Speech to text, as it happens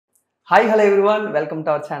Hi hello everyone welcome to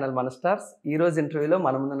our channel మన stars. ఈరోజు ఇంటర్వ్యూలో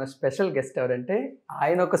మన ముందున్న స్పెషల్ గెస్ట్ ఎవరంటే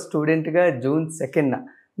ఆయన ఒక స్టూడెంట్గా జూన్ 2న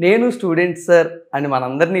నేను స్టూడెంట్ సార్ అని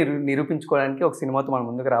మనందరినీ నిరూపించుకోవడానికి ఒక సినిమాతో మన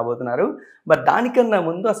ముందుకు రాబోతున్నారు. బట్ దానికన్నా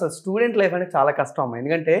ముందు అసలు స్టూడెంట్ లైఫ్ అనేది చాలా కష్టం అమ్మ.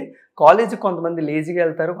 ఎందుకంటే కాలేజీకి కొంతమంది లేజీగా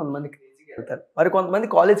వెళ్తారు, కొంతమంది క్రేజీగా వెళ్తారు, మరి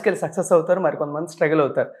కొంతమంది కాలేజ్కి వెళ్ళి సక్సెస్ అవుతారు, మరి కొంతమంది స్ట్రగుల్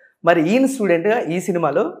అవుతారు. మరి ఈయన స్టూడెంట్గా ఈ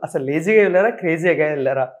సినిమాలో అసలు లేజీగా వెళ్ళారా, క్రేజీగా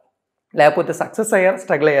వెళ్ళారా, లేకపోతే సక్సెస్ అయ్యారా,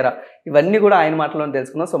 స్ట్రగుల్ అయ్యారా, ఇవన్నీ కూడా ఆయన మాటలోనే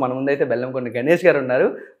తెలుసుకుందాం. సో మన ముందైతే బెల్లంకొండ గణేష్ గారు ఉన్నారు.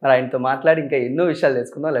 మరి ఆయనతో మాట్లాడి ఇంకా ఎన్నో విషయాలు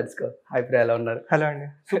తెలుసుకుందాం. Let's go. హాయ్ బ్రో, ఎలా ఉన్నారు? హలో అండి,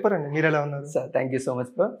 సూపర్ అండి. మీరు ఎలా ఉన్నారు? Sir thank you so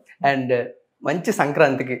much bro. And మంచి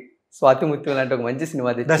సంక్రాంతికి స్వాతి ముత్యం లాంటి ఒక మంచి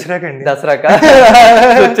సినిమా దసరాకా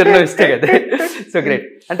చిన్న మిస్టేక్ అదే. So great.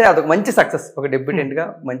 అంటే అదొక మంచి సక్సెస్, ఒక డెబ్యూటెంట్గా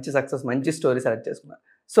మంచి సక్సెస్, మంచి స్టోరీ సెలెక్ట్ చేసుకున్నారు.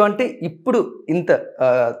 సో అంటే ఇప్పుడు ఇంత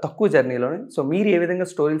తక్కువ జర్నీలోనే సో మీరు ఏ విధంగా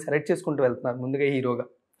స్టోరీని సెలెక్ట్ చేసుకుంటూ వెళ్తున్నారు ముందుగా హీరోగా?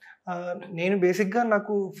 నేను బేసిక్గా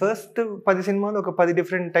నాకు ఫస్ట్ 10 సినిమాలు ఒక 10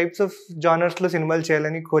 డిఫరెంట్ టైప్స్ ఆఫ్ జానర్స్లో సినిమాలు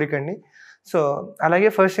చేయాలని కోరికండి. సో అలాగే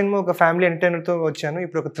ఫస్ట్ సినిమా ఒక ఫ్యామిలీ ఎంటర్టైనర్తో వచ్చాను,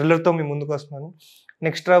 ఇప్పుడు ఒక థ్రిల్లర్తో మీ ముందుకు వస్తున్నాను.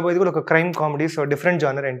 నెక్స్ట్ రాబోయేది కూడా ఒక crime comedy, so different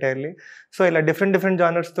genre entirely. So ఇలా డిఫరెంట్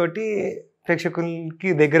జానర్స్ తోటి ప్రేక్షకులకి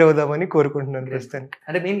దగ్గర అవుదామని కోరుకుంటున్నాను ప్రస్తుతానికి.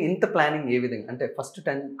 అంటే నేను ఇంత ప్లానింగ్ ఏ విధంగా, అంటే ఫస్ట్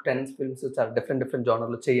 10 ఫిల్మ్స్ చాలా డిఫరెంట్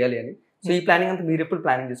జానర్లో చేయాలి అని, సో ఈ ప్లానింగ్ అంతా మీరు ఎప్పుడు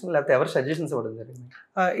ప్లానింగ్ చేసుకున్నారు, లేకపోతే ఎవరు సజెషన్స్ ఇవ్వడం జరిగింది?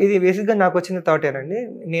 ఇది బేసిక్గా నాకు వచ్చిన థాటేనండి.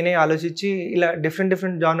 నేనే ఆలోచించి ఇలా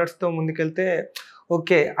డిఫరెంట్ జానర్స్తో ముందుకెళ్తే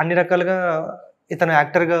ఓకే, అన్ని రకాలుగా ఇతను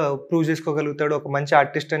యాక్టర్గా ప్రూవ్ చేసుకోగలుగుతాడు, ఒక మంచి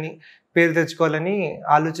ఆర్టిస్ట్ అని పేరు తెచ్చుకోవాలని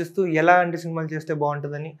ఆలోచిస్తూ ఎలాంటి సినిమాలు చేస్తే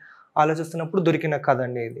బాగుంటుందని ఆలోచిస్తున్నప్పుడు దొరికిన కథ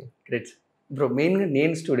అండి ఇది. Great bro. మెయిన్గా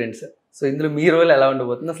నేను స్టూడెంట్స్, సో ఇందులో మీ రోల్ ఎలా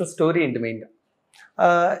ఉండబోతుంది, అసలు స్టోరీ ఏంటి మెయిన్గా?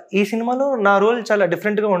 ఈ సినిమాలో నా రోల్ చాలా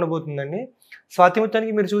డిఫరెంట్గా ఉండబోతుందండి. స్వాతి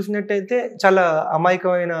ముత్యానికి మీరు చూసినట్టయితే చాలా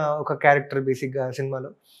అమాయకమైన ఒక క్యారెక్టర్ బేసిక్గా సినిమాలో.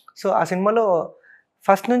 సో ఆ సినిమాలో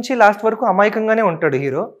ఫస్ట్ నుంచి లాస్ట్ వరకు అమాయకంగానే ఉంటాడు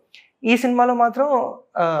హీరో. ఈ సినిమాలో మాత్రం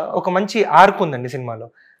ఒక మంచి ఆర్క్ ఉందండి సినిమాలో.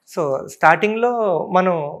 సో స్టార్టింగ్లో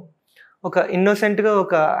మనం ఒక ఇన్నోసెంట్గా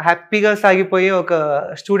ఒక హ్యాపీగా సాగిపోయే ఒక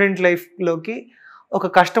స్టూడెంట్ లైఫ్లోకి ఒక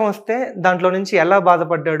కష్టం వస్తే దాంట్లో నుంచి ఎలా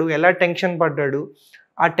బాధపడ్డాడు, ఎలా టెన్షన్ పడ్డాడు,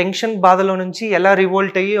 ఆ టెన్షన్ బాధలో నుంచి ఎలా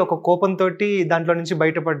రివోల్ట్ అయ్యి ఒక కోపంతో దాంట్లో నుంచి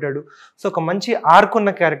బయటపడ్డాడు. సో ఒక మంచి ఆర్క్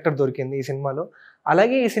ఉన్న క్యారెక్టర్ దొరికింది ఈ సినిమాలో.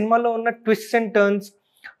 అలాగే ఈ సినిమాలో ఉన్న ట్విస్ట్ అండ్ టర్న్స్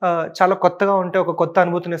చాలా కొత్తగా ఉంటాయి, ఒక కొత్త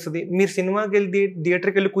అనుభూతిని ఇస్తుంది. మీరు సినిమాకి వెళ్ళి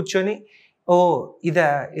థియేటర్కి వెళ్ళి కూర్చొని ఓ ఇదా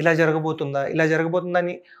ఇలా జరగబోతుందా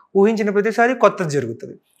అని ఊహించిన ప్రతిసారి కొత్తది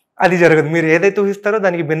జరుగుతుంది, అది జరగదు. మీరు ఏదైతే ఊహిస్తారో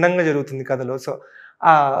దానికి భిన్నంగా జరుగుతుంది కథలో. సో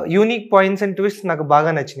ఆ యూనిక్ పాయింట్స్ అండ్ ట్విస్ట్ నాకు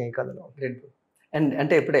బాగా నచ్చినాయి ఈ కథలో. అండ్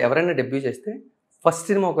అంటే ఇప్పుడు ఎవరైనా డెబ్యూ చేస్తే ఫస్ట్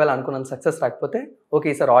సినిమా ఒకవేళ అనుకున్నాను సక్సెస్ రాకపోతే ఓకే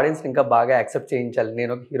సార్ ఆడియన్స్ని ఇంకా బాగా యాక్సెప్ట్ చేయించాలి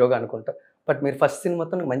నేను ఒక హీరోగా అనుకుంటా. బట్ మీరు ఫస్ట్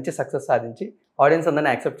సినిమాతో మంచి సక్సెస్ సాధించి ఆడియన్స్ అందరినీ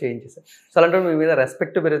యాక్సెప్ట్ చేయించేసారు. సో అలాంటి మీ మీద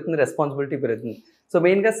రెస్పెక్ట్ పెరుగుతుంది, రెస్పాన్సిబిలిటీ పెరుగుతుంది. సో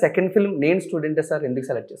మెయిన్గా సెకండ్ ఫిల్మ్ నేను స్టూడెంటే సార్ ఎందుకు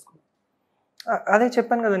సెలెక్ట్ చేసుకున్నాను? అదే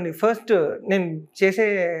చెప్పాను కదండి, ఫస్ట్ నేను చేసే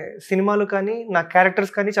సినిమాలు కానీ నా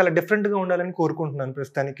క్యారెక్టర్స్ కానీ చాలా డిఫరెంట్గా ఉండాలని కోరుకుంటున్నాను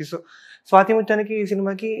ప్రస్తుతానికి. సో స్వాతి ముత్యానికి ఈ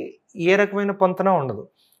సినిమాకి ఏ రకమైన పొంతన ఉండదు,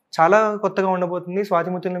 చాలా కొత్తగా ఉండబోతుంది. స్వాతి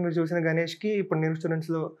ముత్యంలో మీరు చూసిన గణేష్కి ఇప్పుడు నేను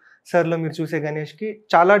స్టూడెంట్స్లో సార్లో మీరు చూసే గణేష్కి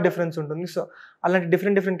చాలా డిఫరెన్స్ ఉంటుంది. సో అలాంటి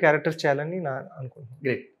డిఫరెంట్ క్యారెక్టర్స్ చేయాలని నా అనుకుంటున్నాను.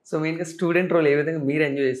 గ్రేట్. సో మెయిన్గా స్టూడెంట్ రోల్ ఏ విధంగా మీరు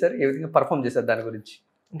ఎంజాయ్ చేశారు, ఏ విధంగా పర్ఫామ్ చేశారు దాని గురించి?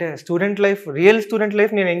 అంటే రియల్ స్టూడెంట్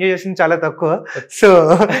లైఫ్ నేను ఎంజాయ్ చేసింది చాలా తక్కువ. సో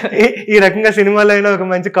ఈ రకంగా సినిమాలో అయినా ఒక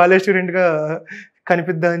మంచి కాలేజ్ స్టూడెంట్గా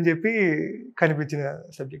కనిపిద్దామని చెప్పి కనిపించిన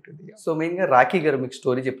సబ్జెక్ట్ ఇది. సో మెయిన్గా రాఖీ గారు మీకు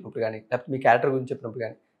స్టోరీ చెప్పినప్పుడు కానీ లేకపోతే మీ క్యారెక్టర్ గురించి చెప్పినప్పుడు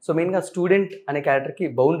కానీ, సో మెయిన్గా స్టూడెంట్ అనే క్యారెక్టర్కి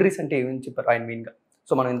బౌండరీస్ అంటే ఏమని చెప్పారు ఆయన మెయిన్గా?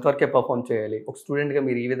 సో మనం ఎంతవరకే పర్ఫామ్ చేయాలి, ఒక స్టూడెంట్గా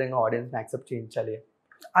మీరు ఈ విధంగా ఆడియన్స్ని యాక్సెప్ట్ చేయించాలి,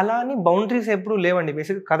 అలా అని బౌండరీస్ ఎప్పుడూ లేవండి.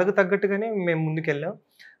 బేసిక్గా కథకు తగ్గట్టుగానే మేము ముందుకెళ్ళాం.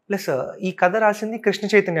 ప్లస్ ఈ కథ రాసింది కృష్ణ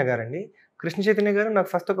చైతన్య గారండి. కృష్ణ చైతన్య గారు నాకు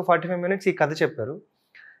ఫస్ట్ ఒక 45 minutes ఈ కథ చెప్పారు.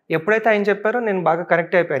 ఎప్పుడైతే ఆయన చెప్పారో నేను బాగా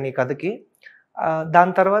కనెక్ట్ అయిపోయాను ఈ కథకి.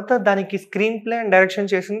 దాని తర్వాత దానికి స్క్రీన్ ప్లే అండ్ డైరెక్షన్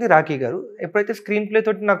చేసింది రాఖీ గారు. ఎప్పుడైతే స్క్రీన్ ప్లే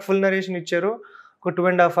తోటి నాకు ఫుల్ నరేషన్ ఇచ్చారో ఒక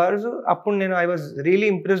 2.5 hours, అప్పుడు నేను I was really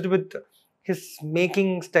impressed with his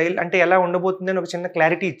making style. అంటే ఎలా ఉండబోతుంది అని ఒక చిన్న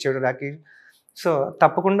క్లారిటీ ఇచ్చాడు రాఖీ. సో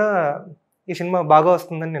తప్పకుండా ఈ సినిమా బాగా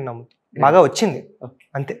వస్తుందని నేను నమ్ముతాను. బాగా వచ్చింది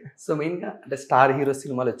అంతే. సో మెయిన్గా అంటే స్టార్ హీరో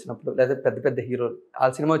సినిమాలు వచ్చినప్పుడు లేదా పెద్ద హీరోలు ఆ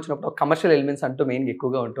సినిమా వచ్చినప్పుడు కమర్షియల్ ఎలిమెంట్స్ అంటూ మెయిన్గా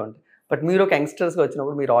ఎక్కువగా ఉంటూ ఉంటాయి. బట్ మీరు ఒక యంగ్స్టర్స్గా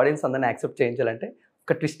వచ్చినప్పుడు మీరు ఆడియన్స్ అందరినీ యాక్సెప్ట్ చేయించాలంటే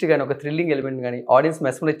ఒక ట్విస్ట్ కానీ ఒక థ్రిల్లింగ్ ఎలిమెంట్ కానీ ఆడియన్స్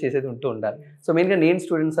మెస్మరైజ్ చేసేది ఉంటూ ఉండాలి. సో మెయిన్గా నేను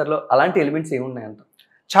స్టూడెంట్స్ సార్లో అలాంటి ఎలిమెంట్స్ ఏమున్నాయంట?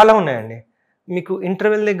 చాలా ఉన్నాయండి. మీకు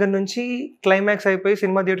ఇంటర్వెల్ దగ్గర నుంచి క్లైమాక్స్ అయిపోయి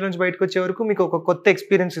సినిమా థియేటర్ నుంచి బయటకు వచ్చే వరకు మీకు ఒక కొత్త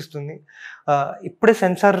ఎక్స్పీరియన్స్ ఇస్తుంది. ఇప్పుడే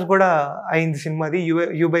సెన్సార్ కూడా అయింది సినిమాది,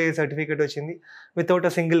 యూబైఏ సర్టిఫికేట్ వచ్చింది without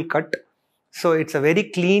a single cut. So it's a very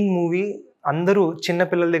clean movie. అందరూ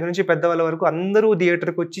చిన్నపిల్లల దగ్గర నుంచి పెద్దవాళ్ళ వరకు అందరూ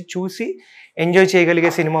థియేటర్కి వచ్చి చూసి ఎంజాయ్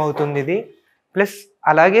చేయగలిగే సినిమా అవుతుంది ఇది. ప్లస్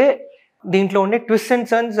అలాగే దీంట్లో ఉండే ట్విస్ట్ అండ్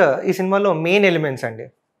టర్న్స్ ఈ సినిమాలో మెయిన్ ఎలిమెంట్స్ అండి.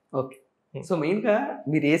 ఓకే. సో మెయిన్గా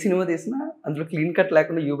మీరు ఏ సినిమా తీసినా అందులో క్లీన్ కట్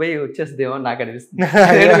లేకుండా యూబై వచ్చేస్తుందేమో అని నాకు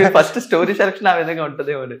అనిపిస్తుంది. ఫస్ట్ స్టోరీ సెలక్షన్ ఆ విధంగా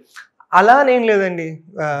ఉంటుందేమో అని. అలా ఏం లేదండి.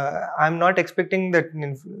 ఐఎమ్ నాట్ ఎక్స్పెక్టింగ్ దట్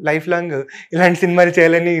నేను లైఫ్ లాంగ్ ఇలాంటి సినిమాలు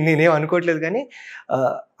చేయాలని నేనేం అనుకోవట్లేదు. కానీ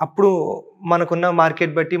అప్పుడు మనకున్న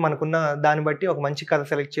మార్కెట్ బట్టి మనకున్న దాన్ని బట్టి ఒక మంచి కథ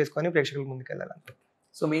సెలెక్ట్ చేసుకొని ప్రేక్షకుల ముందుకు వెళ్ళాలంటే.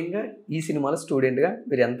 సో మెయిన్గా ఈ సినిమాలో స్టూడెంట్గా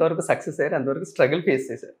మీరు ఎంతవరకు సక్సెస్ అయ్యారు, ఎంతవరకు స్ట్రగుల్ ఫేస్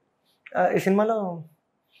చేశారు? ఈ సినిమాలో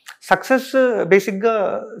సక్సెస్ బేసిక్గా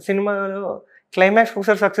సినిమాలో క్లైమాక్స్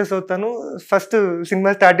ఒకసారి సక్సెస్ అవుతాను. ఫస్ట్ సినిమా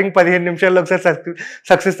స్టార్టింగ్ 15 నిమిషాల్లో ఒకసారి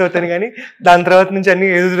సక్సెస్ అవుతాను. కానీ దాని తర్వాత నుంచి అన్ని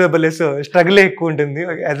ఎదురుదబ్బలే. సో స్ట్రగులే ఎక్కువ ఉంటుంది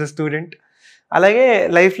యాజ్ అ స్టూడెంట్. అలాగే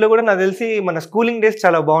లైఫ్లో కూడా నాకు తెలిసి మన స్కూలింగ్ డేస్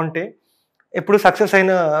చాలా బాగుంటాయి. ఎప్పుడు సక్సెస్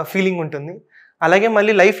అయిన ఫీలింగ్ ఉంటుంది. అలాగే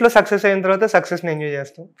మళ్ళీ లైఫ్లో సక్సెస్ అయిన తర్వాత సక్సెస్ని ఎంజాయ్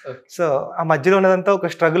చేస్తాం. సో ఆ మధ్యలో ఉన్నదంతా ఒక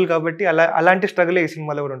స్ట్రగుల్ కాబట్టి అలాంటి స్ట్రగులే ఈ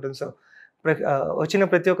సినిమాలో కూడా ఉంటుంది. సో వచ్చిన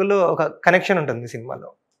ప్రతి ఒక్కళ్ళు ఒక కనెక్షన్ ఉంటుంది సినిమాలో.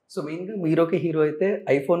 సో మెయిన్గా మీరు ఒక హీరో అయితే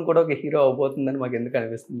ఐఫోన్ కూడా ఒక హీరో అవబోతుందని మాకు ఎందుకు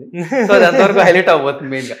అనిపిస్తుంది? సో అది ఎంతవరకు హైలైట్ అవబోతుంది?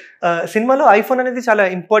 మెయిన్గా సినిమాలో ఐఫోన్ అనేది చాలా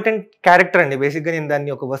ఇంపార్టెంట్ క్యారెక్టర్ అండి. బేసిక్గా నేను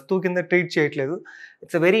దాన్ని ఒక వస్తువు కింద ట్రీట్ చేయట్లేదు.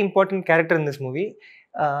 It's a very important character in this movie.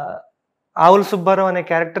 ఆవుల సుబ్బారావు అనే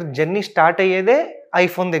క్యారెక్టర్ జర్నీ స్టార్ట్ అయ్యేదే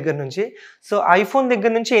ఐఫోన్ దగ్గర నుంచి. సో ఐఫోన్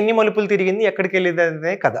దగ్గర నుంచి ఎన్ని మలుపులు తిరిగింది, ఎక్కడికి వెళ్ళేది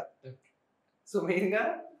అనే కథ. సో మెయిన్గా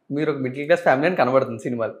మీరు ఒక మిడిల్ క్లాస్ ఫ్యామిలీ అని కనబడుతుంది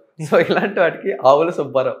సినిమాలో. సో ఇలాంటి వాటికి ఆవుల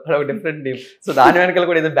సుబ్బారావు ఒక డిఫరెంట్ నేమ్. సో దాని వెనకాల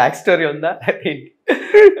కూడా ఏదో బ్యాక్ స్టోరీ ఉందా?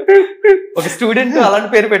 ఒక స్టూడెంట్ అలాంటి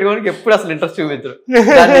పేరు పెట్టుకోవడానికి ఎప్పుడు అసలు ఇంట్రెస్ట్ చూపించరు.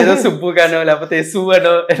 ఏదో సుబ్బు గానో లేకపోతే సు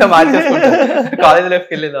అనో ఇలా మార్చేసుకుంటారు కాలేజ్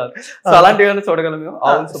లైఫ్కి వెళ్ళేదా. సో అలాంటివి ఏమైనా చూడగలం మేము?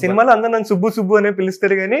 సినిమాలో అందరూ నన్ను సుబ్బు సుబ్బు అనే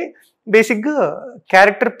పిలుస్తారు. కానీ బేసిక్గా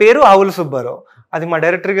క్యారెక్టర్ పేరు ఆవుల సుబ్బారావు. అది మా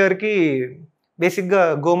డైరెక్టర్ గారికి బేసిక్గా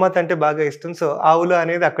గోమాత అంటే బాగా ఇష్టం. సో ఆవులు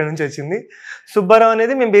అనేది అక్కడ నుంచి వచ్చింది. సుబ్బారావు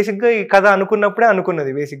అనేది మేము బేసిక్గా ఈ కథ అనుకున్నప్పుడే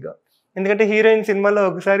అనుకున్నది బేసిక్గా. ఎందుకంటే హీరోయిన్ సినిమాలో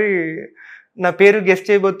ఒకసారి నా పేరు గెస్ట్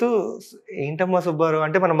చేయబోతూ ఏంటమ్మా సుబ్బారావు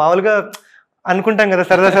అంటే మనం మామూలుగా అనుకుంటాం కదా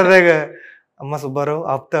సరదాగా, అమ్మ సుబ్బారావు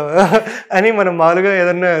ఆపుతావా అని మనం మామూలుగా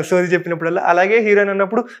ఏదన్నా సోది చెప్పినప్పుడల్లా. అలాగే హీరోయిన్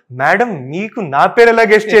అన్నప్పుడు మేడం మీకు నా పేరు ఎలా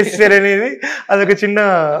గెస్ట్ చేస్తారనేది అదొక చిన్న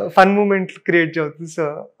ఫన్ మూమెంట్ క్రియేట్ అవుతుంది. సో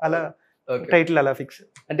అలా టైటిల్ అలా ఫిక్స్.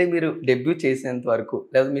 అంటే మీరు డెబ్యూ చేసేంత వరకు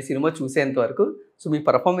లేదా మీ సినిమా చూసేంత వరకు సో మీ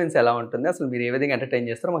పర్ఫార్మెన్స్ ఎలా ఉంటుంది, అసలు మీరు ఏ విధంగా ఎంటర్టైన్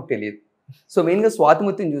చేస్తారో మాకు తెలియదు. సో మెయిన్గా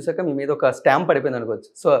స్వాతిముత్తిని చూసాక మీ మీద ఒక స్టాంప్ పడిపోయింది అనుకోవచ్చు.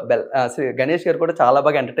 సో గణేష్ గారు కూడా చాలా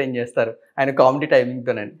బాగా ఎంటర్టైన్ చేస్తారు ఆయన కామెడీ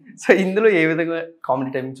టైమింగ్తోనండి. సో ఇందులో ఏ విధంగా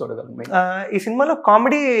కామెడీ టైమింగ్ చూడగలం? ఈ సినిమాలో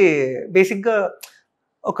కామెడీ బేసిక్గా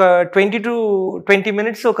ఒక 20 to 20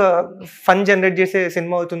 minutes ఒక ఫన్ జనరేట్ చేసే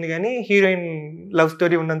సినిమా అవుతుంది. కానీ హీరోయిన్ లవ్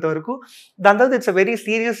స్టోరీ ఉన్నంత వరకు దాని తర్వాత it's a very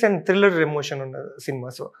serious and thriller emotion ఉన్న cinema.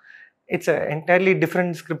 So it's entirely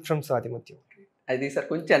different script from Swathi Muthyam. అది సార్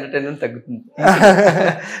కొంచెం ఎంటర్టైన్మెంట్ తగ్గుతుంది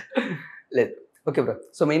లేదు. Okay bro.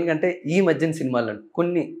 సో మెయిన్గా అంటే ఈ మధ్యన సినిమాల్లో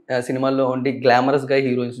కొన్ని సినిమాల్లో ఉండి గ్లామరస్గా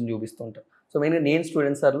హీరోయిన్స్ని చూపిస్తూ ఉంటారు. సో మెయిన్గా నేను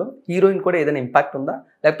స్టూడెంట్ సార్లో హీరోయిన్ కూడా ఏదైనా ఇంపాక్ట్ ఉందా,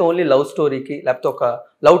 లేకపోతే ఓన్లీ లవ్ స్టోరీకి లేకపోతే ఒక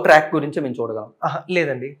లవ్ ట్రాక్ గురించి మేము చూడగలం?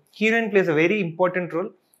 లేదండి, heroine place a very important role.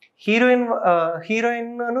 Heroine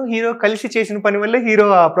hero కలిసి చేసిన పని వల్ల హీరో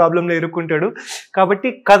ఆ ప్రాబ్లంలో ఇరుక్కుంటాడు.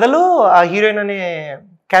 కాబట్టి కథలో ఆ హీరోయిన్ అనే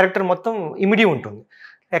క్యారెక్టర్ మొత్తం ఇమిడి ఉంటుంది.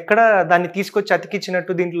 ఎక్కడ దాన్ని తీసుకొచ్చి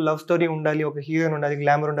అతికిచ్చినట్టు దీంట్లో లవ్ స్టోరీ ఉండాలి, ఒక హీరోయిన్ ఉండాలి,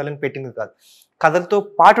 గ్లామర్ ఉండాలని పెట్టింది కాదు. కథలతో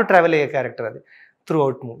పాటు ట్రావెల్ అయ్యే క్యారెక్టర్ అది త్రూ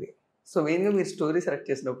అవుట్ మూవీ. సో మెయిన్గా మీరు స్టోరీ సెలెక్ట్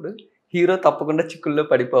చేసినప్పుడు హీరో తప్పకుండా చిక్కుల్లో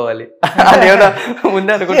పడిపోవాలి అదేమన్నా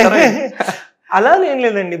ముందే అనుకుంటారా? అలా ఏం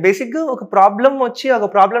లేదండి. బేసిక్గా ఒక ప్రాబ్లం వచ్చి ఒక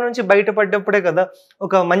ప్రాబ్లం నుంచి బయటపడ్డప్పుడే కదా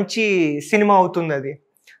ఒక మంచి సినిమా అవుతుంది అది.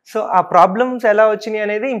 సో ఆ ప్రాబ్లమ్స్ ఎలా వచ్చినాయి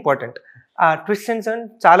అనేది ఇంపార్టెంట్. ఆ ట్విస్ట్ అండ్ టర్న్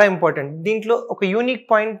చాలా ఇంపార్టెంట్. దీంట్లో ఒక యూనిక్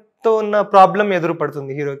పాయింట్తో ఉన్న ప్రాబ్లం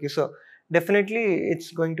ఎదురుపడుతుంది హీరోకి. So definitely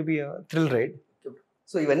it's going to be a thrill ride.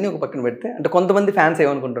 So ఇవన్నీ ఒక పక్కన పెడితే అంటే కొంతమంది ఫ్యాన్స్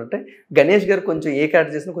ఏమనుకుంటారంటే గణేష్ గారు కొంచెం ఏ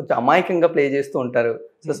క్యారెక్టర్ చేసినా కొంచెం అమాయకంగా ప్లే చేస్తూ ఉంటారు.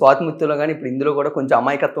 సో స్వాతిముత్యంలో కానీ ఇప్పుడు ఇందులో కూడా కొంచెం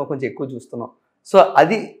అమాయకత్వం కొంచెం ఎక్కువ చూస్తున్నాం. సో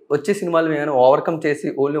అది వచ్చే సినిమాలు ఏమైనా ఓవర్కమ్ చేసి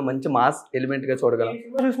ఓన్లీ మంచి మాస్ ఎలిమెంట్గా చూడగలం?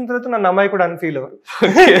 చూసిన తర్వాత నన్ను అమాయకుడు అని ఫీల్ అవ్వరు.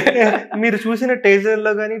 మీరు చూసిన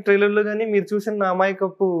టేజర్లో కానీ ట్రైలర్లో కానీ మీరు చూసిన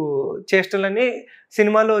అమాయకపు చేష్టలన్నీ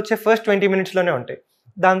సినిమాలో వచ్చే ఫస్ట్ 20 minutesలోనే ఉంటాయి.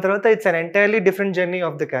 దాని తర్వాత it's an entirely different journey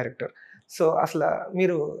of the character. So అసలు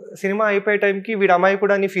మీరు సినిమా అయిపోయే టైంకి వీడు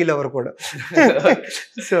అమాయకుడు అని ఫీల్ అవ్వరు కూడా.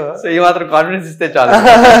 సో ఈ మాత్రం కాన్ఫిడెన్స్ ఇస్తే చాలు.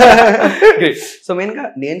 సో మెయిన్గా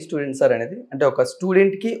నేను స్టూడెంట్ సార్ అనేది అంటే ఒక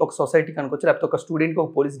స్టూడెంట్కి ఒక సొసైటీకి అనుకోవచ్చు, లేకపోతే ఒక స్టూడెంట్కి ఒక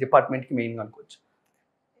పోలీస్ డిపార్ట్మెంట్కి మెయిన్గా అనుకోవచ్చు.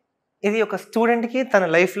 ఇది ఒక స్టూడెంట్కి తన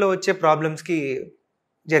లైఫ్లో వచ్చే ప్రాబ్లమ్స్కి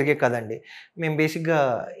జరిగే కదండి. మేము బేసిక్గా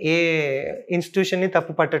ఏ ఇన్స్టిట్యూషన్ని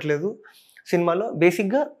తప్పు పట్టట్లేదు సినిమాలో.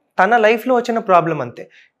 బేసిక్గా తన లైఫ్లో వచ్చిన ప్రాబ్లం అంతే.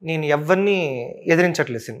 నేను ఎవరిని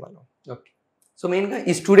ఎదిరించట్లేదు సినిమాలో. ఓకే. సో మెయిన్గా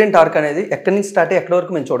ఈ స్టూడెంట్ ఆర్క్ అనేది ఎక్కడి నుంచి స్టార్ట్ అయ్యి ఎక్కడి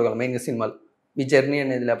వరకు మేము చూడగలం మెయిన్గా సినిమాలో? మీ జర్నీ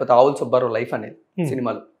అనేది లేకపోతే ఆవుల సుబ్బారావు లైఫ్ అనేది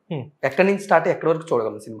సినిమాలో ఎక్కడి నుంచి స్టార్ట్ అయ్యి ఎక్కడి వరకు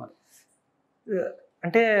చూడగలం సినిమాలో?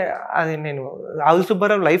 అంటే అది నేను రాహుల్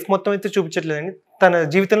సుబ్బారావు లైఫ్ మొత్తం అయితే చూపించట్లేదండి. తన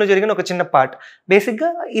జీవితంలో జరిగిన ఒక చిన్న పార్ట్. బేసిక్‌గా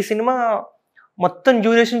ఈ సినిమా మొత్తం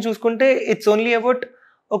డ్యూరేషన్ చూసుకుంటే ఇట్స్ ఓన్లీ అబౌట్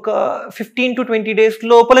ఒక 15-20 డేస్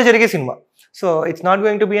లోపల జరిగే cinema. So it's not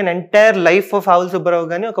going to be an entire life of Rahul Subbarao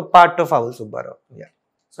గాని ఒక part of Rahul Subbarao.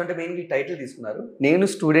 So అంటే మెయిన్గా ఈ టైటిల్ తీసుకున్నారు, నేను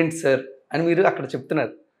స్టూడెంట్ సార్ అని మీరు అక్కడ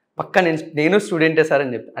చెప్తున్నారు. పక్కా నేను స్టూడెంటే సార్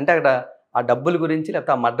అని చెప్తాను. అంటే అక్కడ ఆ డబ్బుల గురించి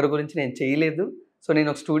లేకపోతే ఆ మర్డర్ గురించి నేను చేయలేదు, సో నేను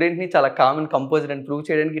ఒక స్టూడెంట్ని చాలా కామన్ కంపోజర్ అని ప్రూవ్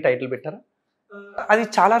చేయడానికి టైటిల్ పెట్టారా? అది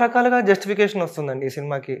చాలా రకాలుగా జస్టిఫికేషన్ వస్తుందండి ఈ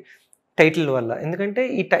సినిమాకి టైటిల్ వల్ల. ఎందుకంటే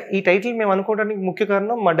ఈ టైటిల్ మేము అనుకోవడానికి ముఖ్య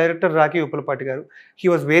కారణం మా డైరెక్టర్ రాఖీ ఉప్పలపాటి గారు. He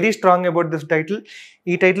was very strong about this title.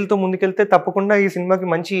 ఈ టైటిల్తో ముందుకెళ్తే తప్పకుండా ఈ సినిమాకి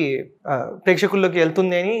మంచి ప్రేక్షకుల్లోకి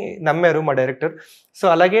వెళ్తుంది అని నమ్మారు మా డైరెక్టర్. సో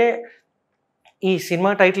అలాగే ఈ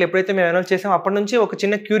సినిమా టైటిల్ ఎప్పుడైతే మేము అనౌన్స్ చేసామో అప్పటి నుంచి ఒక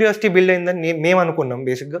చిన్న క్యూరియాసిటీ బిల్డ్ అయిందని మేము అనుకున్నాం.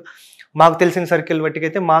 బేసిక్గా మాకు తెలిసిన సర్కిల్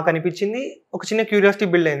బట్టికైతే మాకు అనిపించింది ఒక చిన్న క్యూరియాసిటీ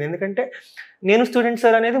బిల్డ్ అయింది. ఎందుకంటే నేను స్టూడెంట్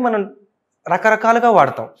సార్ అనేది మనం రకరకాలుగా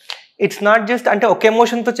వాడతాం. ఇట్స్ నాట్ జస్ట్ అంటే ఒక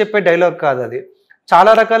ఎమోషన్తో చెప్పే డైలాగ్ కాదు, అది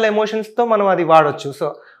చాలా రకాల ఎమోషన్స్తో మనం అది వాడచ్చు. సో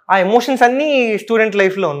ఆ ఎమోషన్స్ అన్నీ స్టూడెంట్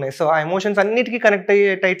లైఫ్లో ఉన్నాయి. సో ఆ ఎమోషన్స్ అన్నిటికీ కనెక్ట్ అయ్యే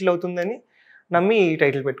టైటిల్ అవుతుందని నమ్మి ఈ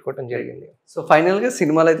టైటిల్ పెట్టుకోవడం జరిగింది. సో ఫైనల్గా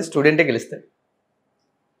సినిమాలో అయితే స్టూడెంటే గెలుస్తాయి.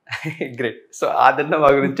 గ్రేట్. సో ఆదరణ మా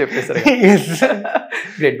గురించి చెప్పేశారు.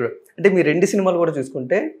 Great bro. అంటే మీ 2 సినిమాలు కూడా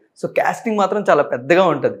చూసుకుంటే సో క్యాస్టింగ్ మాత్రం చాలా పెద్దగా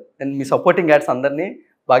ఉంటుంది. అండ్ మీ సపోర్టింగ్ యాడ్స్ అందరినీ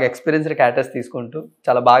బాగా ఎక్స్పీరియన్స్డ్ క్యారెక్టర్స్ తీసుకుంటూ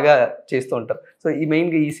చాలా బాగా చేస్తూ ఉంటారు. సో ఈ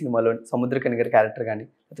మెయిన్గా ఈ సినిమాలో సముద్రకని గారి క్యారెక్టర్ కానీ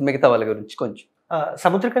మిగతా వాళ్ళ గురించి కొంచెం.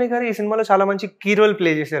 సముద్రకని గారు ఈ సినిమాలో చాలా మంచి కీ రోల్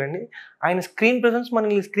ప్లే చేశారండి. ఆయన స్క్రీన్ ప్రెజెన్స్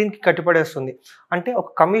మనకి స్క్రీన్కి కట్టిపడేస్తుంది. అంటే ఒక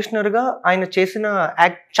కమిషనర్గా ఆయన చేసిన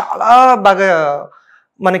యాక్ట్ చాలా బాగా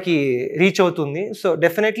మనకి రీచ్ అవుతుంది. సో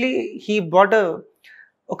డెఫినెట్లీ హీ బ్రాట్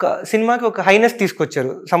ఒక సినిమాకి ఒక హైనెస్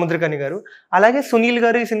తీసుకొచ్చారు సముద్రకని గారు. అలాగే సునీల్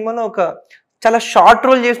గారు ఈ సినిమాలో ఒక చాలా షార్ట్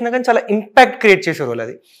రోల్ చేసినా కానీ చాలా ఇంపాక్ట్ క్రియేట్ చేసే రోల్.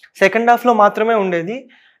 అది సెకండ్ హాఫ్లో మాత్రమే ఉండేది.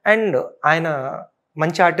 అండ్ ఆయన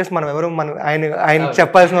మంచి ఆర్టిస్ట్, మనం ఆయన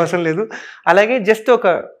చెప్పాల్సిన అవసరం లేదు. అలాగే జస్ట్ ఒక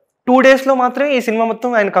 2 డేస్లో మాత్రమే ఈ సినిమా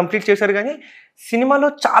మొత్తం ఆయన కంప్లీట్ చేశారు, కానీ సినిమాలో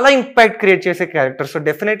చాలా ఇంపాక్ట్ క్రియేట్ చేసే character. So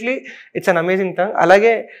definitely it's an amazing thing.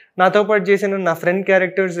 అలాగే నాతో పాటు చేసిన నా friend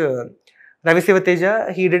characters Ravi Shiva Teja,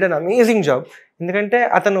 he did an amazing job. ఎందుకంటే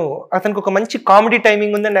అతనికి ఒక మంచి కామెడీ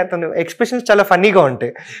టైమింగ్ ఉందండి. అతను ఎక్స్ప్రెషన్స్ చాలా ఫన్నీగా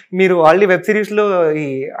ఉంటాయి. మీరు ఆల్రెడీ వెబ్ సిరీస్లో ఈ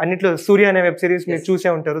అన్నిట్లో సూర్య అనే వెబ్ సిరీస్ మీరు చూసే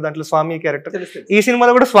ఉంటారు. దాంట్లో స్వామి క్యారెక్టర్, ఈ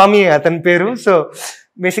సినిమాలో కూడా స్వామి అతని పేరు. సో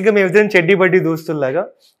బేసిక్గా మేము ఇద్దరం చెడ్డీ బడ్డీ దోస్తుల్లాగా.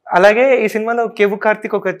 అలాగే ఈ సినిమాలో కేవు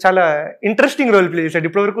కార్తిక్ ఒక చాలా ఇంట్రెస్టింగ్ రోల్ ప్లే చేశాడు.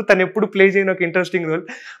 ఇప్పటివరకు తను ఎప్పుడు ప్లే చేయని ఒక ఇంట్రెస్టింగ్ రోల్,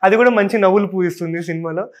 అది కూడా మంచి నవ్వులు పూయిస్తుంది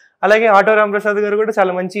సినిమాలో. అలాగే ఆటో రాంప్రసాద్ గారు కూడా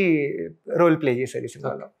చాలా మంచి రోల్ ప్లే చేశారు ఈ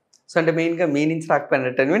సినిమాలో. సో అంటే మెయిన్గా మీ నుంచి రాకపోయిన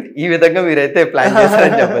ఎంటర్టైన్మెంట్ ఈ విధంగా మీరైతే ప్లాన్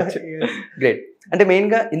చేస్తారని చెప్పచ్చు. గ్రేట్. అంటే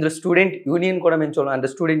మెయిన్గా ఇందులో స్టూడెంట్ యూనియన్ కూడా మేము చూడాలి, అంటే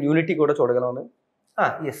స్టూడెంట్ యూనిటీ కూడా చూడగలమా మేము?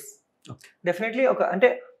 Yes, definitely. అంటే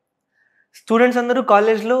స్టూడెంట్స్ అందరూ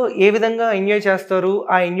కాలేజ్లో ఏ విధంగా ఎంజాయ్ చేస్తారు,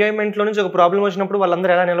 ఆ ఎంజాయ్మెంట్లో నుంచి ఒక ప్రాబ్లం వచ్చినప్పుడు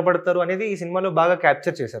వాళ్ళందరూ ఎలా నిలబడతారు అనేది ఈ సినిమాలో బాగా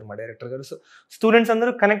క్యాప్చర్ చేశారు మా డైరెక్టర్ గారు. సో స్టూడెంట్స్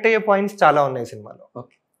అందరూ కనెక్ట్ అయ్యే పాయింట్స్ చాలా ఉన్నాయి సినిమాలో.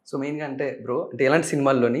 ఓకే. సో మెయిన్గా అంటే బ్రో, అంటే ఇలాంటి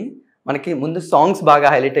సినిమాల్లోని మనకి ముందు సాంగ్స్ బాగా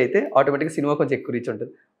హైలైట్ అయితే ఆటోమేటిక్గా సినిమా కొంచెం ఎక్కువ రీచ్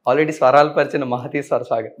ఉంటుంది. ఆల్రెడీ స్వరాలు పరిచిన మహతీ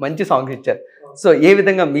స్వరసాగర్ మంచి సాంగ్స్ ఇచ్చారు. సో ఏ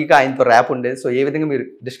విధంగా మీకు ఆయనతో ర్యాప్ ఉండేది, సో ఏ విధంగా మీరు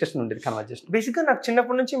డిస్కషన్ ఉండేది కన్వర్జేషన్? బేసిక్గా నాకు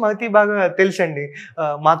చిన్నప్పటి నుంచి మహతీ బాగా తెలుసండి.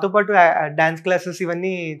 మాతో పాటు డాన్స్ క్లాసెస్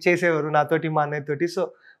ఇవన్నీ చేసేవారు నాతోటి, మా అన్నయ్యతోటి. సో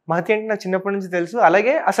మహతీ అంటే నాకు చిన్నప్పటి నుంచి తెలుసు.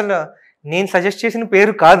 అలాగే అసలు నేను సజెస్ట్ చేసిన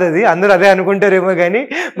పేరు కాదు అది, అందరూ అదే అనుకుంటారేమో కానీ,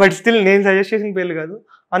 బట్ స్టిల్ నేను సజెస్ట్ చేసిన పేరు కాదు.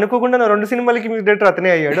 అనుకోకుండా నా 2 సినిమాలకి మ్యూజిక్ డైరెక్టర్ అతనే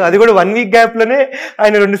అయ్యాడు. అది కూడా 1 వీక్ గ్యాప్లోనే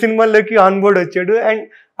ఆయన 2 సినిమాల్లోకి ఆన్ బోర్డ్ వచ్చాడు. అండ్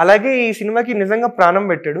అలాగే ఈ సినిమాకి నిజంగా ప్రాణం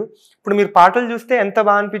పెట్టాడు. ఇప్పుడు మీరు పాటలు చూస్తే ఎంత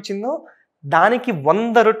బాగా అనిపించిందో, దానికి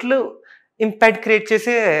 100 రెట్లు ఇంపాక్ట్ క్రియేట్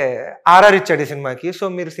చేసే ఆర్ఆర్ ఇచ్చాడు ఈ సినిమాకి. సో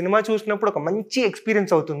మీరు సినిమా చూసినప్పుడు ఒక మంచి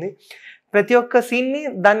ఎక్స్పీరియన్స్ అవుతుంది. ప్రతి ఒక్క సీన్ని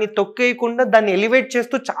దాన్ని తొక్కేయకుండా దాన్ని ఎలివేట్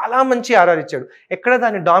చేస్తూ చాలా మంచి ఆర్ఆర్ ఇచ్చాడు. ఎక్కడ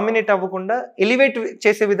దాన్ని డామినేట్ అవ్వకుండా ఎలివేట్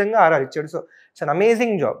చేసే విధంగా ఆర్ఆర్ ఇచ్చాడు. So it's an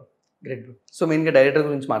amazing job. Great. So మెయిన్గా డైరెక్టర్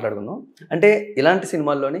గురించి మాట్లాడుకుందాం. అంటే ఇలాంటి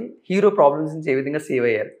సినిమాల్లోని హీరో ప్రాబ్లమ్స్ నుంచి ఏ విధంగా సేవ్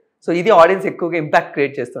అయ్యారు, సో ఇది ఆడియన్స్ ఎక్కువగా ఇంపాక్ట్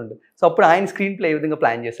క్రియేట్ చేస్తుంటుంది. సో అప్పుడు ఆయన స్క్రీన్ ప్లే ఏ విధంగా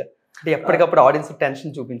ప్లాన్ చేశారు, అంటే ఎప్పటికప్పుడు ఆడియన్స్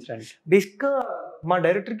టెన్షన్ చూపించడానికి? బేసిక్గా మా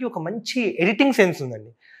డైరెక్టర్కి ఒక మంచి ఎడిటింగ్ సెన్స్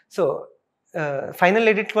ఉందండి. సో ఫైనల్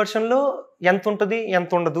ఎడిట్ వర్షన్లో ఎంత ఉంటుంది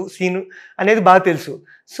ఎంత ఉండదు సీను అనేది బాగా తెలుసు.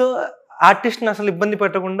 సో ఆర్టిస్ట్ని అసలు ఇబ్బంది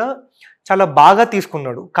పెట్టకుండా చాలా బాగా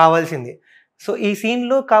తీసుకున్నాడు కావాల్సింది. సో ఈ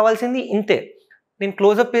సీన్లో కావాల్సింది ఇంతే, నేను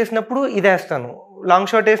క్లోజప్ వేసినప్పుడు ఇది వేస్తాను, లాంగ్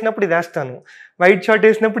షాట్ వేసినప్పుడు ఇది వేస్తాను, వైడ్ షాట్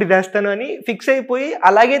వేసినప్పుడు ఇది వేస్తాను అని ఫిక్స్ అయిపోయి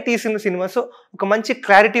అలాగే తీసిన సినిమా. సో ఒక మంచి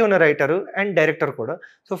క్లారిటీ ఉన్న రైటరు అండ్ డైరెక్టర్ కూడా.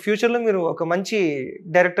 సో ఫ్యూచర్లో మీరు ఒక మంచి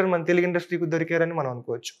డైరెక్టర్ మన తెలుగు ఇండస్ట్రీకి దొరికారని మనం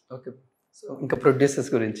అనుకోవచ్చు. ఓకే. సో ఇంకా ప్రొడ్యూసర్స్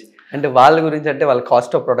గురించి అంటే వాళ్ళ గురించి అంటే వాళ్ళ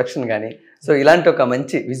కాస్ట్ ఆఫ్ ప్రొడక్షన్ కానీ సో ఇలాంటి ఒక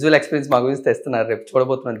మంచి విజువల్ ఎక్స్పీరియన్స్ మా గురించి తెస్తున్నారు రేపు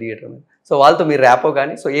చూడబోతున్నాం థియేటర్ మీద. సో వాళ్ళతో మీరు ర్యాపో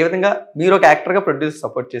కానీ సో ఏ విధంగా మీరు ఒక యాక్టర్గా ప్రొడ్యూసర్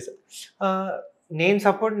సపోర్ట్ చేశారు?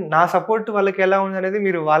 నా సపోర్ట్ వాళ్ళకి ఎలా ఉంది అనేది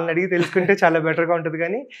మీరు వాళ్ళని అడిగి తెలుసుకుంటే చాలా బెటర్గా ఉంటుంది.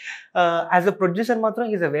 కానీ యాజ్ అ ప్రొడ్యూసర్ మాత్రం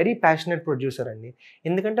is a very passionate producer అండి.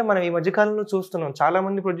 ఎందుకంటే మనం ఈ మధ్యకాలంలో చూస్తున్నాం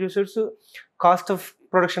చాలామంది ప్రొడ్యూసర్స్ కాస్ట్ ఆఫ్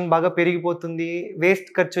ప్రొడక్షన్ బాగా పెరిగిపోతుంది,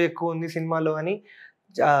 వేస్ట్ ఖర్చు ఎక్కువ ఉంది సినిమాలో అని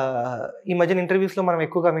ఈ మధ్యన ఇంటర్వ్యూస్లో మనం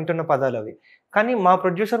ఎక్కువగా వింటున్న పదాలు అవి. కానీ మా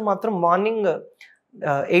ప్రొడ్యూసర్ మాత్రం మార్నింగ్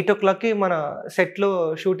 8 o'clockకి మన సెట్లో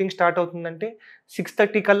షూటింగ్ స్టార్ట్ అవుతుందంటే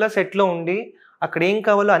 6:30 కల్లా సెట్లో ఉండి అక్కడ ఏం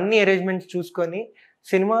కావాలో అన్ని అరేంజ్మెంట్స్ చూసుకొని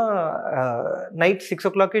సినిమా నైట్ 6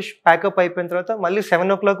 o'clockకి ప్యాకప్ అయిపోయిన తర్వాత మళ్ళీ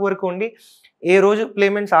 7 o'clock వరకు ఉండి ఏ రోజు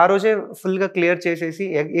ప్లేమెంట్స్ ఆ రోజే ఫుల్గా క్లియర్ చేసేసి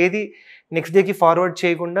ఏది నెక్స్ట్ డేకి ఫార్వర్డ్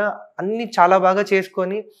చేయకుండా అన్నీ చాలా బాగా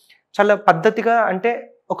చేసుకొని చాలా పద్ధతిగా అంటే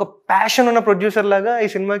ఒక ప్యాషన్ ఉన్న ప్రొడ్యూసర్ లాగా ఈ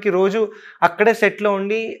సినిమాకి రోజు అక్కడే సెట్లో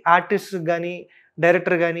ఉండి ఆర్టిస్ట్ కానీ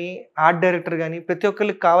డైరెక్టర్ కానీ ఆర్ట్ డైరెక్టర్ కానీ ప్రతి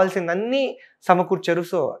ఒక్కరికి కావాల్సింది అన్నీ సమకూర్చారు.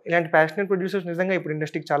 సో ఇలాంటి ప్యాషనెట్ ప్రొడ్యూసర్స్ నిజంగా ఇప్పుడు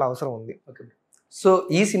ఇండస్ట్రీకి చాలా అవసరం ఉంది. ఓకే. సో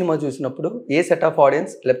ఈ సినిమా చూసినప్పుడు ఏ సెట్ ఆఫ్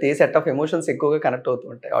ఆడియన్స్ లేకపోతే ఏ సెట్ ఆఫ్ ఎమోషన్స్ ఎక్కువగా కనెక్ట్ అవుతూ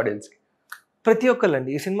ఉంటాయి ఆడియన్స్కి? ప్రతి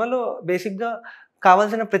ఒక్కళ్ళండి. ఈ సినిమాలో బేసిక్గా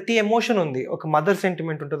కావాల్సిన ప్రతి ఎమోషన్ ఉంది. ఒక మదర్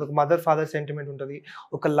సెంటిమెంట్ ఉంటుంది, ఒక మదర్ ఫాదర్ సెంటిమెంట్ ఉంటుంది,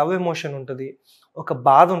 ఒక లవ్ ఎమోషన్ ఉంటుంది, ఒక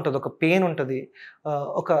బాధ ఉంటుంది, ఒక పెయిన్ ఉంటుంది,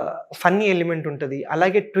 ఒక ఫన్నీ ఎలిమెంట్ ఉంటుంది,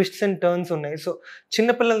 అలాగే ట్విస్ట్స్ అండ్ టర్న్స్ ఉన్నాయి. సో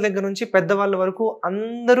చిన్నపిల్లల దగ్గర నుంచి పెద్దవాళ్ళ వరకు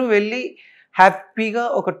అందరూ వెళ్ళి హ్యాపీగా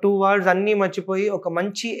ఒక 2 hours అన్నీ మర్చిపోయి ఒక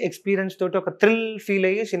మంచి ఎక్స్పీరియన్స్ తోటి ఒక థ్రిల్ ఫీల్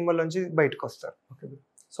అయ్యి సినిమాలోంచి బయటకు వస్తారు. ఓకే.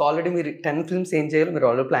 సో ఆల్రెడీ మీరు 10 films ఏం చేయాలో మీరు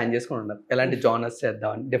ఆల్రెడీ ప్లాన్ చేసుకుని ఉన్నారు, ఎలాంటి జానర్స్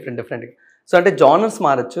చేద్దామని డిఫరెంట్గా. సో అంటే జానర్స్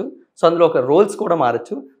మారచ్చు, సో అందులో ఒక రోల్స్ కూడా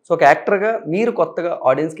మారచ్చు. సో ఒక యాక్టర్గా మీరు కొత్తగా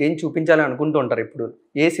ఆడియన్స్కి ఏం చూపించాలని అనుకుంటూ ఉంటారు ఇప్పుడు?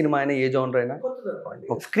 ఏ సినిమా అయినా ఏ జానర్ అయినా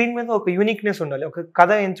స్క్రీన్ మీద ఒక యూనిక్నెస్ ఉండాలి. ఒక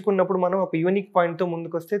కథ ఎంచుకున్నప్పుడు మనం ఒక యూనిక్ పాయింట్తో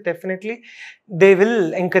ముందుకు వస్తే definitely they will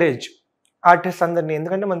encourage artist అందరినీ.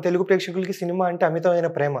 ఎందుకంటే మన తెలుగు ప్రేక్షకులకి సినిమా అంటే అమితమైన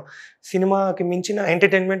ప్రేమ. సినిమాకి మించిన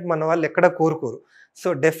ఎంటర్టైన్మెంట్ మన వాళ్ళు ఎక్కడా కోరుకోరు. సో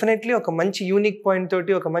డెఫినెట్లీ ఒక మంచి యూనిక్ పాయింట్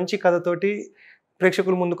తోటి ఒక మంచి కథతోటి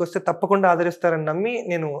ప్రేక్షకులు ముందుకు వస్తే తప్పకుండా ఆదరిస్తారని నమ్మి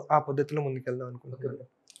నేను ఆ పద్ధతిలో ముందుకెళ్దాం అనుకుంటున్నాను.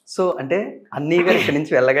 సో అంటే అన్నీగా ఇక్కడి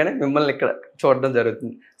నుంచి వెళ్ళగానే మిమ్మల్ని ఇక్కడ చూడడం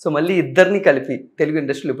జరుగుతుంది. సో మళ్ళీ ఇద్దరిని కలిపి తెలుగు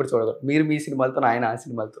ఇండస్ట్రీలో ఇప్పుడు చూడగలరు, మీరు మీ సినిమాలతో ఆయన ఆ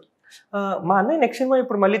సినిమాలతో. మా అన్నయ్య నెక్స్ట్ సినిమా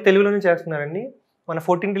ఇప్పుడు మళ్ళీ తెలుగులోనే చేస్తున్నారండి. మన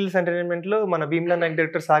 14 Deals ఎంటర్టైన్మెంట్లో మన భీమ్లా నాయక్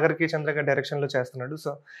డైరెక్టర్ సాగర్ కే చంద్ర గారి డైరెక్షన్లో చేస్తున్నాడు.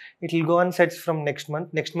 So it will go on sets from next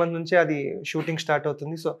month నుంచి అది షూటింగ్ స్టార్ట్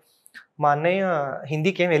అవుతుంది. సో మా అన్నయ్య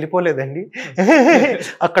హిందీకి ఏం వెళ్ళిపోలేదండి,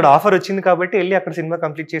 అక్కడ ఆఫర్ వచ్చింది కాబట్టి వెళ్ళి అక్కడ సినిమా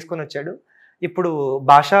కంప్లీట్ చేసుకొని వచ్చాడు. ఇప్పుడు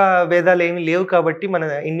భాషా భేదాలు ఏమి లేవు కాబట్టి మన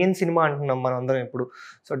ఇండియన్ సినిమా అంటున్నాం మనం అందరం ఇప్పుడు.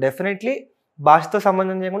 సో డెఫినెట్లీ భాషతో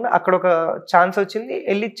సంబంధం చేయకుండా అక్కడ ఒక ఛాన్స్ వచ్చింది,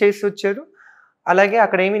 వెళ్ళి చేసి వచ్చారు. అలాగే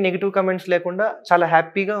అక్కడ ఏమీ నెగిటివ్ కమెంట్స్ లేకుండా చాలా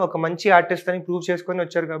హ్యాపీగా ఒక మంచి ఆర్టిస్ట్ అని ప్రూవ్ చేసుకొని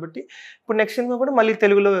వచ్చారు కాబట్టి ఇప్పుడు నెక్స్ట్ సినిమా కూడా మళ్ళీ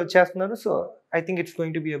తెలుగులో చేస్తున్నారు. So I think it's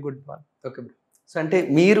going to be a good one. Okay. So అంటే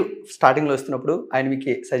మీరు స్టార్టింగ్లో వస్తున్నప్పుడు ఆయన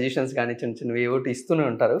మీకు సజెషన్స్ కానీ చిన్న చిన్నవి ఏవోటి ఇస్తూనే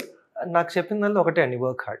ఉంటారు? నాకు చెప్పిన ఒకటే అండి,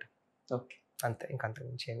 వర్క్ హార్డ్. ఓకే, అంతే, ఇంకంత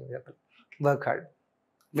నుంచి ఏమి చెప్పాలి. Work hard.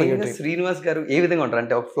 శ్రీనివాస్ గారు ఏ విధంగా ఉంటారు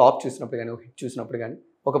అంటే ఒక ఫ్లాప్ చూసినప్పుడు కానీ ఒక హిట్ చూసినప్పుడు కానీ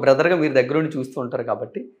ఒక బ్రదర్గా మీరు దగ్గర ఉండి చూస్తూ ఉంటారు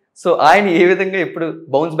కాబట్టి సో ఆయన ఏ విధంగా ఎప్పుడు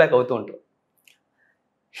బౌన్స్ బ్యాక్ అవుతూ ఉంటారు?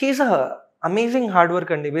 హీఈస్ అ అమేజింగ్ హార్డ్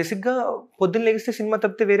వర్క్ అండి. బేసిక్గా పొద్దున్న లేగిస్తే సినిమా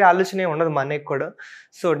తప్పితే వేరే ఆలోచనే ఉండదు మా అన్నయ్యకి కూడా.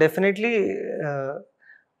 సో డెఫినెట్లీ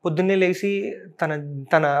పొద్దున్నే లేచి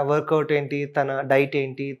తన వర్కౌట్ ఏంటి, తన డైట్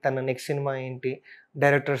ఏంటి, తన నెక్స్ట్ సినిమా ఏంటి,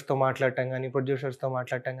 డైరెక్టర్స్తో మాట్లాడటం కానీ ప్రొడ్యూసర్స్తో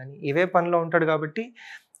మాట్లాడటం కానీ ఇవే పనిలో ఉంటాడు కాబట్టి.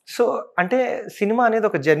 సో అంటే సినిమా అనేది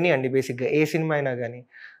ఒక జర్నీ అండి. బేసిక్గా ఏ సినిమా అయినా కానీ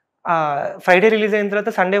ఫ్రైడే రిలీజ్ అయిన తర్వాత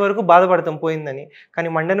సండే వరకు బాధపడతాం పోయిందని, కానీ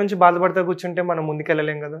మండే నుంచి బాధపడతా కూర్చుంటే మనం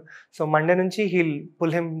ముందుకెళ్ళలేం కదా. సో మండే నుంచి heal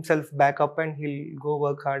pull himself back up and he'll go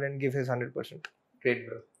work hard and give his 100%. Great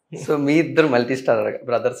bro. So మీ ఇద్దరు మల్టీ స్టార్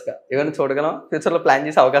బ్రదర్స్గా ఏమైనా చూడగలం? ఫ్యూచర్లో ప్లాన్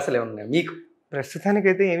చేసే అవకాశాలు ఏమన్నాయి మీకు?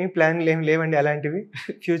 ప్రస్తుతానికైతే ఏమీ ప్లాన్లు ఏమి లేవండి అలాంటివి.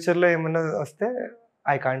 ఫ్యూచర్లో ఏమన్నా వస్తే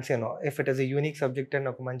I can't say no. If it is a unique subject and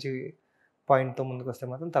ఒక మంచి పాయింట్తో ముందుకు వస్తే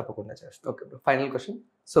మాత్రం తప్పకుండా చేస్తాం. Okay bro, final question.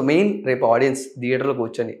 So main రేపు ఆడియన్స్ థియేటర్లో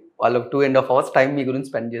కూర్చొని వాళ్ళు 2.5 hours టైం మీ గురించి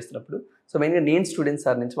స్పెండ్ చేస్తున్నప్పుడు సో మెయిన్గా నేను స్టూడెంట్స్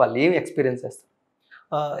సార్ నుంచి వాళ్ళు ఏమి ఎక్స్పీరియన్స్ చేస్తారు?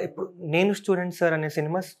 ఇప్పుడు నేను స్టూడెంట్ సార్ అనే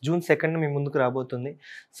సినిమా June 2nd మీ ముందుకు రాబోతుంది.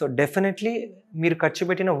 సో డెఫినెట్లీ మీరు ఖర్చు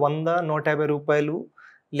పెట్టిన 100-150 రూపాయలు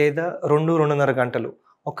లేదా 2-2.5 గంటలు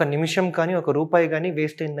ఒక నిమిషం కానీ ఒక రూపాయి కానీ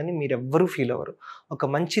వేస్ట్ అయిందని మీరు ఎవ్వరూ ఫీల్ అవ్వరు. ఒక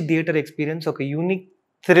మంచి థియేటర్ ఎక్స్పీరియన్స్, ఒక యూనిక్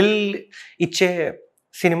థ్రిల్ ఇచ్చే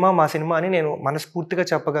సినిమా మా సినిమా అని నేను మనస్ఫూర్తిగా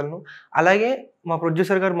చెప్పగలను. అలాగే మా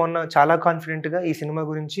ప్రొడ్యూసర్ గారు మొన్న చాలా కాన్ఫిడెంట్గా ఈ సినిమా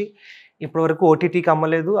గురించి ఇప్పటివరకు ఓటీటీకి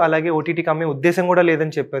అమ్మలేదు, అలాగే ఓటీటీకి అమ్మే ఉద్దేశం కూడా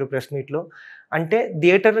లేదని చెప్పారు ప్రెస్ మీట్లో. అంటే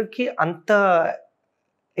థియేటర్కి అంత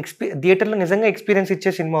థియేటర్లో నిజంగా ఎక్స్పీరియన్స్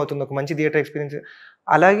ఇచ్చే సినిమా అవుతుంది, ఒక మంచి థియేటర్ ఎక్స్పీరియన్స్.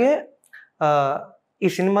 అలాగే ఈ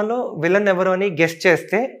సినిమాలో విలన్ ఎవరు అని గెస్ట్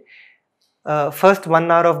చేస్తే ఫస్ట్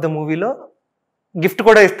 1 hour ఆఫ్ ద మూవీలో గిఫ్ట్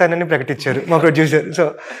కూడా ఇస్తానని ప్రకటించారు మా producer.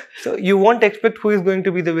 So you want expect who is going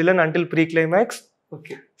to be the villain until pre climax.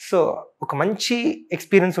 Okay. So ఒక మంచి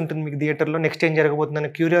ఎక్స్పీరియన్స్ ఉంటుంది మీకు థియేటర్లో, నెక్స్ట్ ఏం జరగబోతుందన్న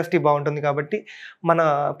క్యూరియాసిటీ బాగుంటుంది. కాబట్టి మన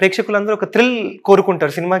ప్రేక్షకులందరూ ఒక థ్రిల్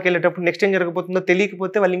కోరుకుంటారు సినిమాకి వెళ్ళేటప్పుడు. నెక్స్ట్ ఏం జరగబోతుందో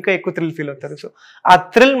తెలియకపోతే వాళ్ళు ఇంకా ఎక్కువ థ్రిల్ ఫీల్ అవుతారు. సో ఆ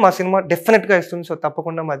థ్రిల్ మా సినిమా డెఫినెట్గా ఇస్తుంది. సో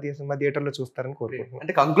తప్పకుండా మా థియేటర్లో చూస్తారని కోరుకుంటున్నాను.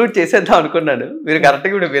 అంటే కంక్లూడ్ చేసేద్దాం అనుకున్నాను, మీరు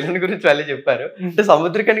కరెక్ట్గా ఇప్పుడు విలన్ గురించి వాళ్ళే చెప్పారు. అంటే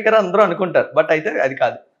సముద్రకనికర అందరూ అనుకుంటారు, బట్ అయితే అది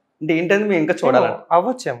కాదు. అంటే ఏంటంటే మేము ఇంకా చూడాలి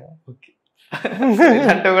అవ్వచ్చేమో. ఓకే.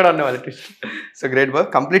 అంటే కూడా అన్నవాళ్ళు twist. So great bye.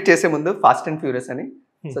 Complete చేసే ముందు ఫాస్ట్ అండ్ ఫ్యూరియస్ అని,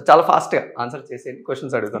 సో చాలా ఫాస్ట్ గా ఆన్సర్ చేసేయండి,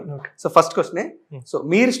 క్వశ్చన్స్ అడుగుతాను. సో ఫస్ట్ క్వశ్చన్, సో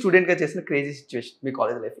మీరు స్టూడెంట్ గా చేసిన క్రేజీ సిచ్యువేషన్ మీ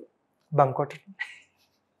కాలేజ్ లైఫ్ లో? బంక్ కొట్టడం.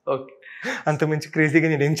 ఓకే. అంత మంచి క్రేజీగా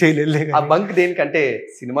నేను ఏం చేయలేదు. ఆ బంక్ దేనికంటే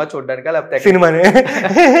సినిమా చూడడానికా లేకపోతే? సినిమానే.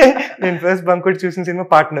 నేను ఫస్ట్ బంక్ కొట్టి చూసిన సినిమా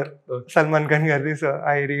పార్ట్నర్, సల్మాన్ ఖాన్ గారిది. So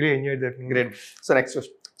I really enjoy that. Great. So next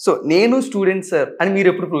question, so నేను స్టూడెంట్ సార్ అని మీరు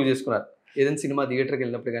ఎప్పుడు ప్రూవ్ చేసుకున్నారు? ఏదైనా సినిమా థియేటర్కి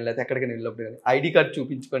వెళ్ళినప్పుడు కానీ లేకపోతే ఎక్కడికైనా వెళ్ళినప్పుడు కానీ ఐడి కార్డ్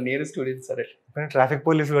చూపించుకొని నేను student sir. Traffic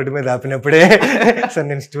police road మీద ఆపినప్పుడే సార్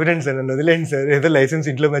నేను స్టూడెంట్ సార్, నన్ను వదిలేండి సార్, ఏదో లైసెన్స్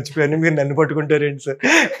ఇంట్లో మర్చిపోయాను, మీరు నన్ను పట్టుకుంటారేంటి సార్.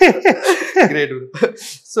 గ్రేట్.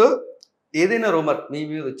 సో ఏదైనా రూమర్ మీ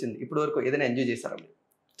మీద వచ్చింది ఇప్పటి వరకు, ఏదైనా ఎంజాయ్ చేశారా మీరు?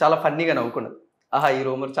 చాలా ఫన్నీగా నవ్వుకున్నది, ఆహా ఈ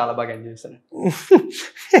రూమర్ చాలా బాగా ఎంజాయ్ చేశాను.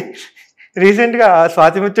 రీసెంట్గా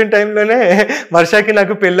స్వాతిముత్యం టైంలోనే వర్షాకి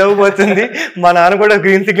నాకు పెళ్ళి అవ్వబోతుంది, మా నాన్న కూడా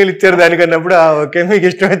గ్రీన్ సిగ్నల్ ఇచ్చారు దానికన్నప్పుడు, ఓకే మీకు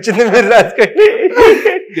ఇష్టం వచ్చింది మీరు రాసుకోండి.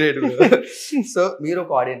 గ్రేట్. సో మీరు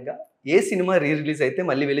ఒక ఆడియన్స్ గా ఏ సినిమా రీ రిలీజ్ అయితే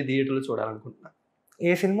మళ్ళీ వెళ్ళి థియేటర్లో చూడాలనుకుంటున్నారు?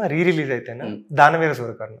 ఏ సినిమా రీ రిలీజ్ అయితేనా? దానవీర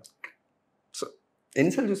సూరకర్ణ. సో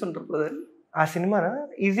ఎన్నిసార్లు చూసుంటారు బ్రదర్ ఆ సినిమా?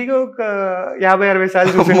 ఈజీగా ఒక 50-60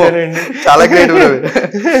 సార్లు చూసుంటానండి. చాలా గ్రేట్.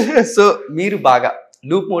 సో మీరు బాగా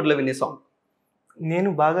లూప్ మోడ్ లో వినే సాంగ్? నేను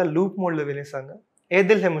బాగా లూప్ మోడ్లో వినే song A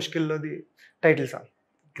Dil high ముష్కిల్లోది title song.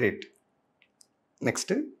 Great.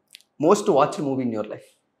 Next, most watched movie in your life?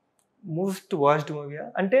 Most watched మూవీయా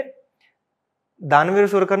అంటే దానవీర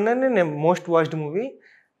సూరకర్ణనే నేను మోస్ట్ వాచ్డ్ మూవీ,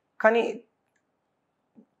 కానీ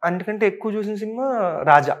అందుకంటే ఎక్కువ చూసిన సినిమా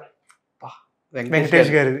రాజా,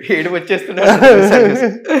 వెంకటేష్ గారి. ఏడు వచ్చేస్తున్నాడు.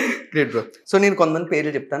 Great bro. సో నేను కొంతమంది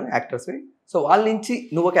పేర్లు చెప్తాను యాక్టర్స్, సో వాళ్ళ నుంచి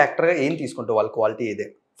నువ్వు ఒక యాక్టర్గా ఏం తీసుకుంటావు, వాళ్ళ క్వాలిటీ ఏదే?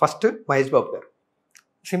 ఫస్ట్ మహేష్ బాబు గారు,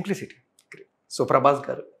 సింప్లిసిటీ. సో ప్రభాస్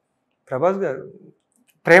గారు? ప్రభాస్ గారు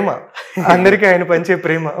ప్రేమ, అందరికీ ఆయన పంచే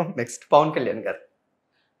ప్రేమ. నెక్స్ట్ పవన్ కళ్యాణ్ గారు?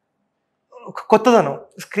 ఒక కొత్తదనం,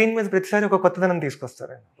 స్క్రీన్ మీద ప్రతిసారి ఒక కొత్తదనం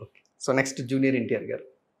తీసుకొస్తారు ఆయన. Okay. So next junior NTR గారు?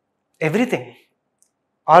 ఎవ్రీథింగ్,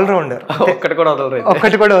 ఆల్రౌండర్, ఒక్కటి కూడా వదలరు.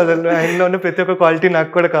 ఒక్కటి కూడా వదలరు. ఆయనలో ఉన్న ప్రతి ఒక్క క్వాలిటీ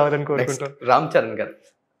నాకు కూడా కావాలని కోరుకుంటాను. రామ్ చరణ్ గారు?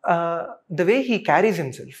 The way he carries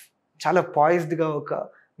himself, చాలా పాయిస్డ్గా ఒక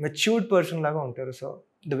మెచ్యూర్డ్ పర్సన్ లాగా ఉంటారు. So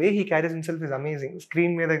the way he carries himself is amazing,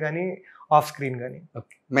 screen మీద కానీ ఆఫ్ స్క్రీన్ కానీ.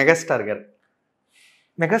 ఓకే. మెగాస్టార్ గారు?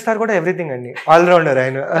 మెగాస్టార్ కూడా ఎవ్రీథింగ్ అండి, ఆల్రౌండర్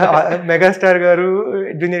ఆయన. మెగాస్టార్ గారు,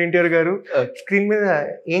 జూనియర్ ఎన్టీఆర్ గారు స్క్రీన్ మీద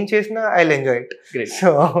ఏం చేసినా I will enjoy it. So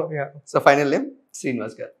so final name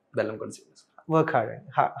Srinivas గారు, Bellamkonda Srinivas. Work hard and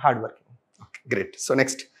hard working. Great. So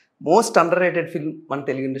next, most under rated film మన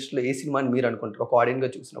తెలుగు ఇండస్ట్రీలో ఏ సినిమా అని మీరు అనుకుంటారు ఒక ఆడియన్గా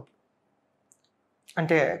చూసినప్పుడు?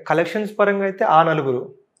 అంటే కలెక్షన్స్ పరంగా అయితే ఆ నలుగురు.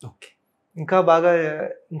 ఓకే. ఇంకా బాగా,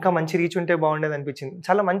 ఇంకా మంచి రీచ్ ఉంటే బాగుండేది అనిపించింది.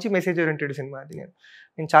 చాలా మంచి మెసేజ్ ఓరియంటెడ్ సినిమా అది.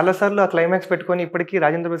 నేను చాలాసార్లు ఆ క్లైమాక్స్ పెట్టుకొని ఇప్పటికీ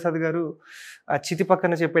రాజేంద్ర ప్రసాద్ గారు ఆ చితి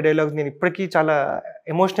పక్కన చెప్పే డైలాగ్స్ నేను ఇప్పటికీ చాలా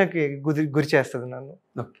ఎమోషనల్కి గురి చేస్తుంది నన్ను.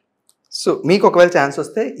 ఓకే. సో మీకు ఒకవేళ ఛాన్స్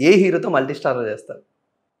వస్తే ఏ హీరోతో మల్టీ స్టార్ చేస్తారు?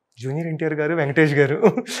 జూనియర్ ఎన్టీఆర్ గారు, వెంకటేష్ గారు,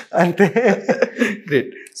 అంతే.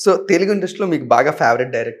 గ్రేట్. సో తెలుగు ఇండస్ట్రీలో మీకు బాగా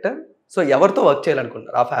ఫేవరెట్ డైరెక్టర్, సో ఎవరితో వర్క్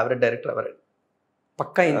చేయాలనుకుంటారు? ఆ ఫేవరెట్ డైరెక్టర్ ఎవరైనా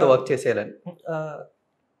పక్కా ఇంత వర్క్ చేసేయాలని?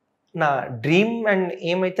 నా డ్రీమ్ అండ్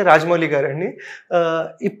ఏమైతే రాజమౌళి గారు అండి.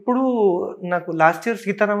 ఇప్పుడు నాకు లాస్ట్ ఇయర్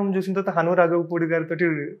సీతారామం చూసిన తర్వాత హను రాఘవపూడి గారితో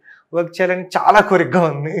వర్క్ చేయాలని చాలా కోరికగా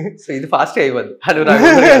ఉంది. సో ఇది ఫాస్ట్ అయిపోద్ది Hanu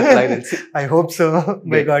Raghavapudi. I hope so,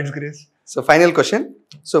 by God's grace. So final question,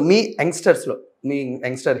 so me యంగ్స్టర్స్లో, me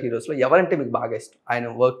youngster హీరోస్లో ఎవరంటే మీకు బాగా ఇష్టం? ఆయన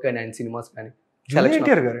వర్క్ కానీ, ఆయన సినిమాస్ కానీ? జూనియర్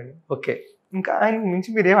ఎన్టీఆర్ గారు అండి. ఓకే. ఇంకా ఆయన మించి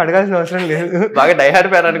మీరు ఏం అడగాల్సిన అవసరం లేదు. బాగా డైహార్డ్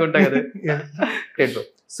ఫ్యాన్ అనుకుంటా కదా. Great bro.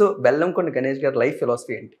 So Bellamkonda Ganesh గారి లైఫ్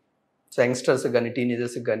ఫిలాసఫీ ఏంటి? సో యంగ్స్టర్స్ కానీ,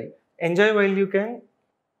 టీనేజర్స్కి కానీ? Enjoy while you can,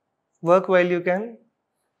 work while you can,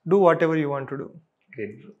 do what ever you want to do.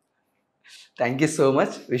 Great bro. Thank you so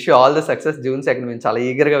much. Wish you all the success. June 2 మేము చాలా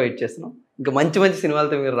ఈగర్గా wait చేస్తున్నాం. ఇంకా మంచి మంచి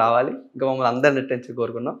సినిమాలతో మీరు రావాలి, ఇంకా మమ్మల్ని అందరిని నటించి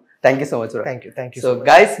కోరుకున్నాం. Thank you so much. Thank you. So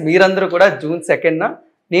guys, మీరందరూ కూడా June 2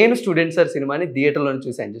 నేను స్టూడెంట్ సార్ సినిమాని థియేటర్లో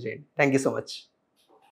చూసి ఎంజాయ్ చేయండి. Thank you so much.